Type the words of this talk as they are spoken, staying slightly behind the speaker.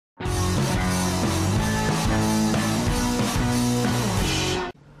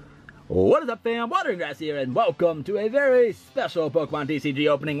What is up, fam? Watering Grass here, and welcome to a very special Pokemon TCG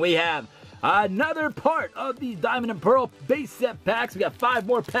opening. We have another part of these Diamond and Pearl base set packs. We got 5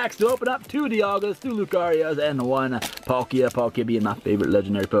 more packs to open up, 2 Dialgas, 2 Lucarias, and 1 Palkia. Palkia being my favorite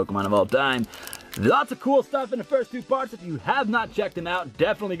legendary Pokemon of all time. Lots of cool stuff in the first 2 parts. If you have not checked them out,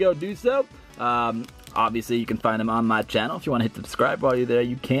 definitely go do so. Obviously, you can find them on my channel. If you want to hit subscribe while you're there,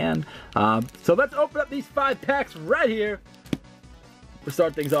 you can. So let's open up these 5 packs right here. We'll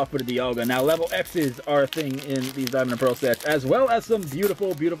start things off with a Dialga. Now, level X's are a thing in these Diamond and Pearl sets, as well as some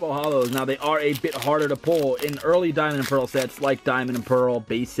beautiful, beautiful hollows. Now, they are a bit harder to pull in early Diamond and Pearl sets, like Diamond and Pearl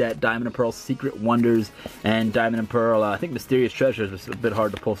base set, Diamond and Pearl Secret Wonders, and Diamond and Pearl, I think Mysterious Treasures was a bit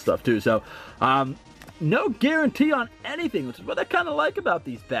hard to pull stuff, too. So, no guarantee on anything, which is what I kind of like about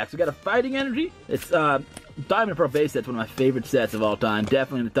these packs. We got a Fighting Energy. It's, Diamond and Pearl base set's one of my favorite sets of all time.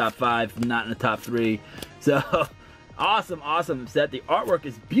 Definitely in the top 5, not in the top 3. So... awesome, awesome set. The artwork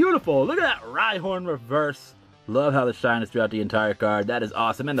is beautiful. Look at that Rhyhorn reverse. Love how the shine is throughout the entire card. That is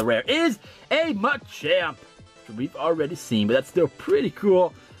awesome. And the rare is a Machamp, which we've already seen, but that's still pretty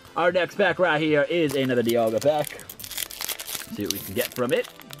cool. Our next pack right here is another Dialga pack. Let's see what we can get from it.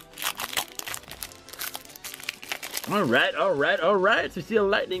 Alright, alright, alright. So we see a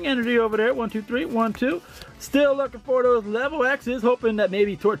Lightning Energy over there. 1, 2, 3, 1, 2. Still looking for those level X's, hoping that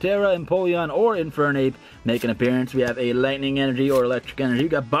maybe Torterra, Empoleon, or Infernape make an appearance. We have a Lightning Energy or Electric Energy. We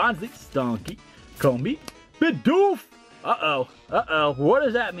got Bonsly, Stonky, Combi, Bidoof. Uh-oh. What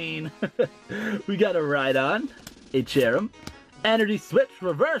does that mean? We got a Rhydon, a Cherrim. Energy Switch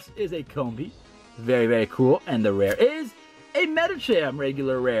Reverse is a Combi. Very, very cool. And the rare is a Medicham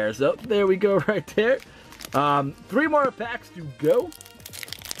regular rare. So there we go right there. 3 more packs to go.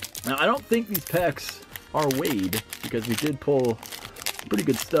 Now, I don't think these packs are weighed, because we did pull pretty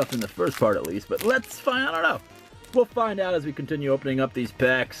good stuff in the first part at least, but let's find out. I don't know. We'll find out as we continue opening up these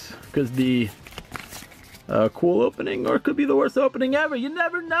packs, because the cool opening, or it could be the worst opening ever, you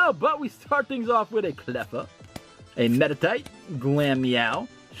never know. But we start things off with a Cleffa, a Meditite, Glameow,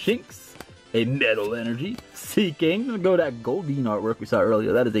 Shinx, a Metal Energy, Seaking. We'll go to that Goldeen artwork we saw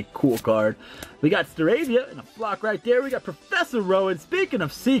earlier. That is a cool card. We got Staravia in a flock right there. We got Professor Rowan. Speaking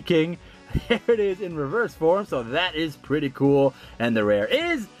of Seaking, there it is in reverse form, so that is pretty cool. And the rare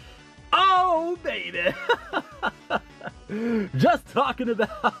is, oh baby! Just talking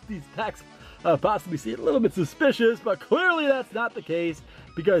about these packs possibly seem a little bit suspicious, but clearly that's not the case,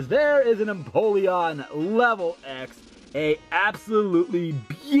 because there is an Empoleon level X, a absolutely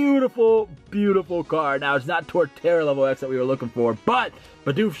beautiful, beautiful card. Now, it's not Torterra level X that we were looking for, but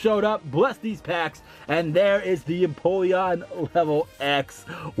Bidoof showed up, blessed these packs, and there is the Empoleon level X.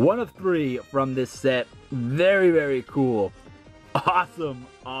 1 of 3 from this set. Very, very cool. Awesome,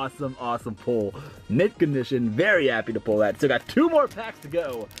 awesome, awesome pull. Mint condition, very happy to pull that. Still got 2 more packs to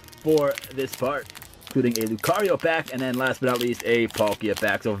go for this part, including a Lucario pack, and then last but not least, a Palkia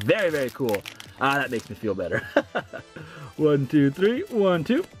pack. So very, very cool. That makes me feel better. 1, 2, 3, 1,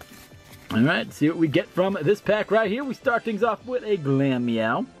 2. Alright, see what we get from this pack right here. We start things off with a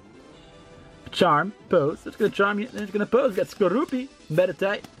Glameow, Charm, Pose. It's going to charm you, then it's going to pose. We got Skorupi,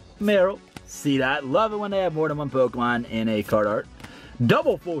 Meditite, Meryl. See that? Love it when they have more than 1 Pokemon in a card art.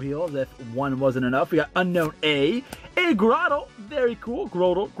 Double full heals if 1 wasn't enough. We got Unknown A Grotto. Very cool.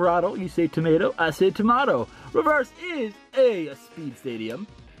 Grotto. You say tomato, I say tomato. Reverse is a Speed Stadium.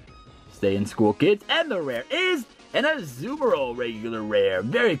 Stay in school, kids. And the rare is an Azumarill regular rare.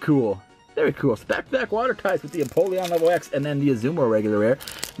 Very cool. Very cool. So back-to-back water types with the Empoleon level X and then the Azumarill regular rare.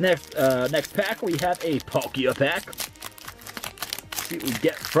 Next pack, we have a Palkia pack. Let's see what we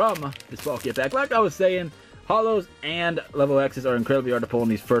get from this Palkia pack. Like I was saying, Hollows and level X's are incredibly hard to pull in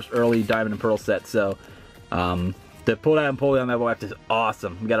these first early Diamond and Pearl sets. So, to pull that Empoleon level X is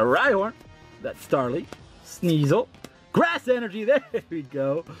awesome. We got a Rhyhorn, that Starly, Sneasel, Grass Energy, there we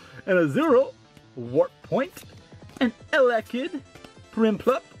go, and a Azurill, Warp Point, an Elekid,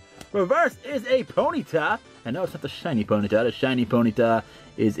 Primplup. Reverse is a Ponyta, and no, it's not the shiny Ponyta. The shiny Ponyta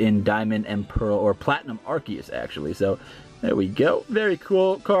is in Diamond and Pearl, or Platinum Arceus actually, so there we go. Very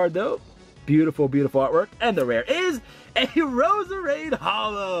cool card though. Beautiful, beautiful artwork. And the rare is a Roserade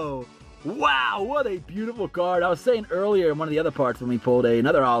Hollow. Wow, what a beautiful card. I was saying earlier in one of the other parts when we pulled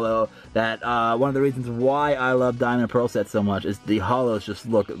another Hollow that one of the reasons why I love Diamond and Pearl sets so much is the Hollows just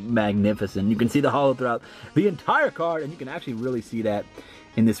look magnificent. You can see the Hollow throughout the entire card, and you can actually really see that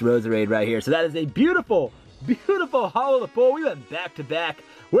in this Roserade right here. So that is a beautiful, beautiful Hollow to pull. We went back-to-back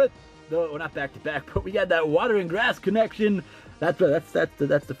with, well, not back-to-back, but we got that Watering Grass connection. That's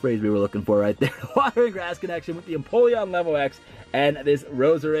the phrase we were looking for right there. Water and Grass connection with the Empoleon level X and this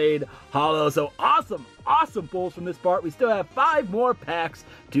Roserade Holo. So awesome pulls from this part. We still have 5 more packs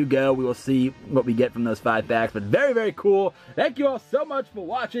to go. We will see what we get from those 5 packs, but very, very cool. Thank you all so much for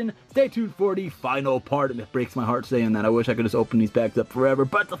watching. Stay tuned for the final part, and it breaks my heart saying that. I wish I could just open these packs up forever,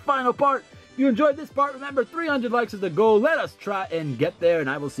 but the final part. If you enjoyed this part, remember 300 likes is the goal. Let us try and get there, and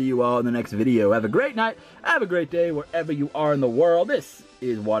I will see you all in the next video. Have a great night. Have a great day wherever you are in the world. This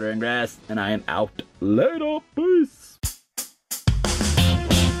is Water and Grass, and I am out. Later. Peace.